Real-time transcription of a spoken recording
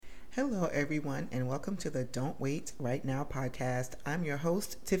Hello, everyone, and welcome to the Don't Wait Right Now podcast. I'm your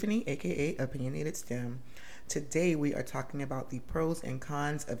host, Tiffany, aka Opinionated STEM. Today, we are talking about the pros and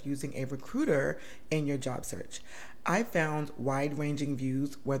cons of using a recruiter in your job search. I found wide ranging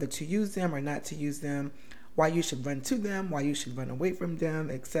views whether to use them or not to use them, why you should run to them, why you should run away from them,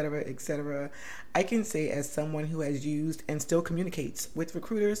 etc., etc. I can say, as someone who has used and still communicates with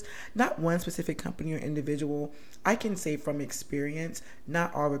recruiters, not one specific company or individual, I can say from experience,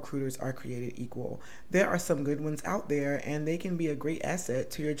 not all recruiters are created equal. There are some good ones out there, and they can be a great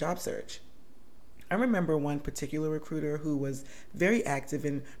asset to your job search. I remember one particular recruiter who was very active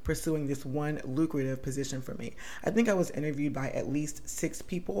in pursuing this one lucrative position for me. I think I was interviewed by at least 6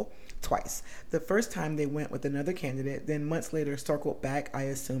 people twice. The first time they went with another candidate, then months later circled back, I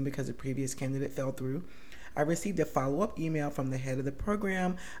assume because the previous candidate fell through. I received a follow-up email from the head of the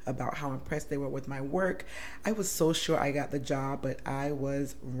program about how impressed they were with my work. I was so sure I got the job, but I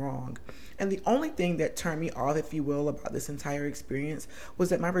was wrong. And the only thing that turned me off, if you will, about this entire experience was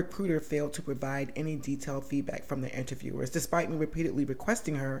that my recruiter failed to provide any detailed feedback from the interviewers, despite me repeatedly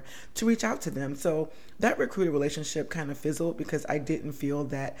requesting her to reach out to them. So that recruiter relationship kind of fizzled because I didn't feel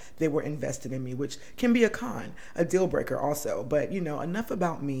that they were invested in me, which can be a con, a deal breaker also. But, enough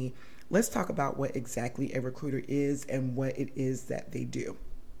about me. Let's talk about what exactly a recruiter is and what it is that they do.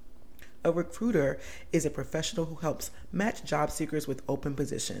 A recruiter is a professional who helps match job seekers with open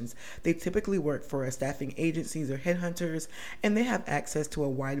positions. They typically work for staffing agencies or headhunters, and they have access to a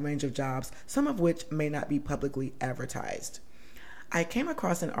wide range of jobs, some of which may not be publicly advertised. I came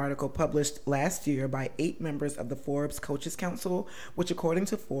across an article published last year by 8 members of the Forbes Coaches Council, which according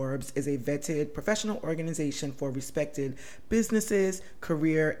to Forbes is a vetted professional organization for respected businesses,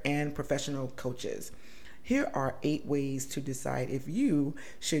 career, and professional coaches. Here are 8 ways to decide if you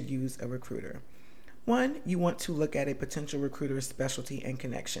should use a recruiter. 1, you want to look at a potential recruiter's specialty and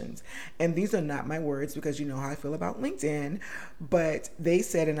connections. And these are not my words because you know how I feel about LinkedIn, but they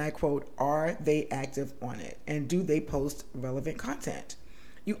said, and I quote, are they active on it? And do they post relevant content?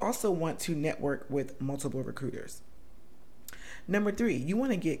 You also want to network with multiple recruiters. Number 3, you want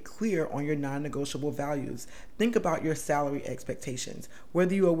to get clear on your non-negotiable values. Think about your salary expectations,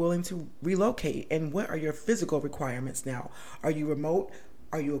 whether you are willing to relocate, and what are your physical requirements now. Are you remote?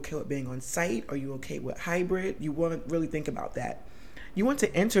 Are you okay with being on site? Are you okay with hybrid? You want to really think about that. You want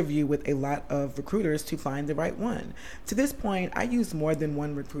to interview with a lot of recruiters to find the right one. To this point, I use more than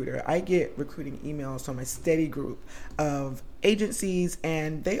one recruiter. I get recruiting emails from a steady group of agencies,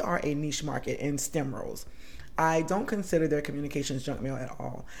 and they are a niche market in STEM roles. I don't consider their communications junk mail at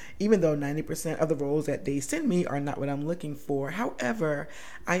all, even though 90% of the roles that they send me are not what I'm looking for. However,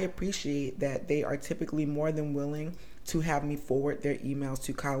 I appreciate that they are typically more than willing to have me forward their emails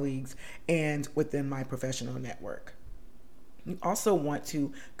to colleagues and within my professional network. You also want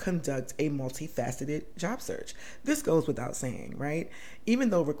to conduct a multifaceted job search. This goes without saying, right? Even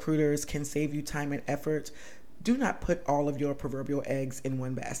though recruiters can save you time and effort, do not put all of your proverbial eggs in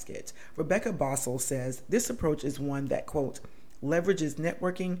one basket. Rebecca Bossel says this approach is one that, quote, leverages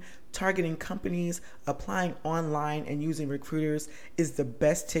networking, targeting companies, applying online, and using recruiters is the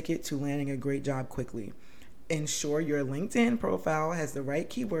best ticket to landing a great job quickly. Ensure your LinkedIn profile has the right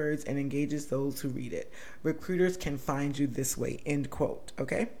keywords and engages those who read it. Recruiters can find you this way, end quote,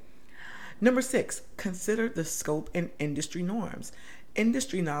 okay? Number 6, consider the scope and industry norms.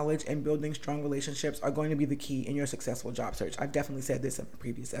 Industry knowledge and building strong relationships are going to be the key in your successful job search. I've definitely said this in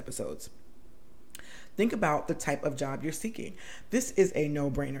previous episodes. Think about the type of job you're seeking. This is a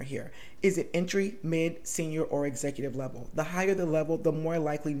no-brainer here. Is it entry, mid, senior, or executive level? The higher the level, the more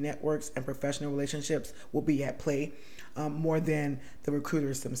likely networks and professional relationships will be at play, more than the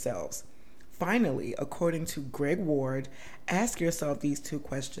recruiters themselves. Finally, according to Greg Ward, ask yourself these 2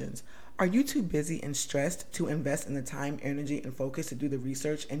 questions. Are you too busy and stressed to invest in the time, energy, and focus to do the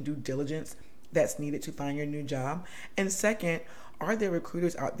research and due diligence that's needed to find your new job? And second, are there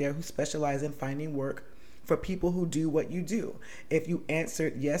recruiters out there who specialize in finding work for people who do what you do? If you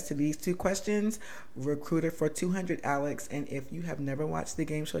answered yes to these 2 questions, recruiter for 200 Alex. And if you have never watched the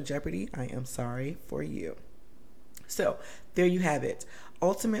game show Jeopardy, I am sorry for you. So there you have it.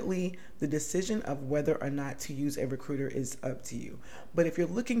 Ultimately, the decision of whether or not to use a recruiter is up to you. But if you're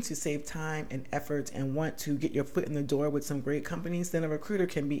looking to save time and effort and want to get your foot in the door with some great companies, then a recruiter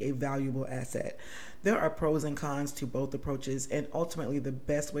can be a valuable asset. There are pros and cons to both approaches, and ultimately the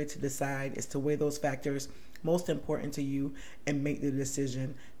best way to decide is to weigh those factors most important to you and make the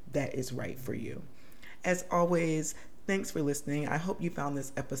decision that is right for you. As always, Thanks for listening. I hope you found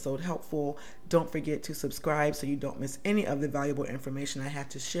this episode helpful. Don't forget to subscribe so you don't miss any of the valuable information I have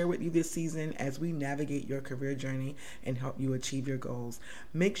to share with you this season as we navigate your career journey and help you achieve your goals.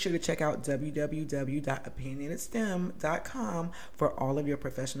 Make sure to check out www.opinionatedstem.com for all of your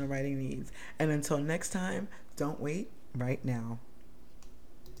professional writing needs. And until next time, don't wait, write now.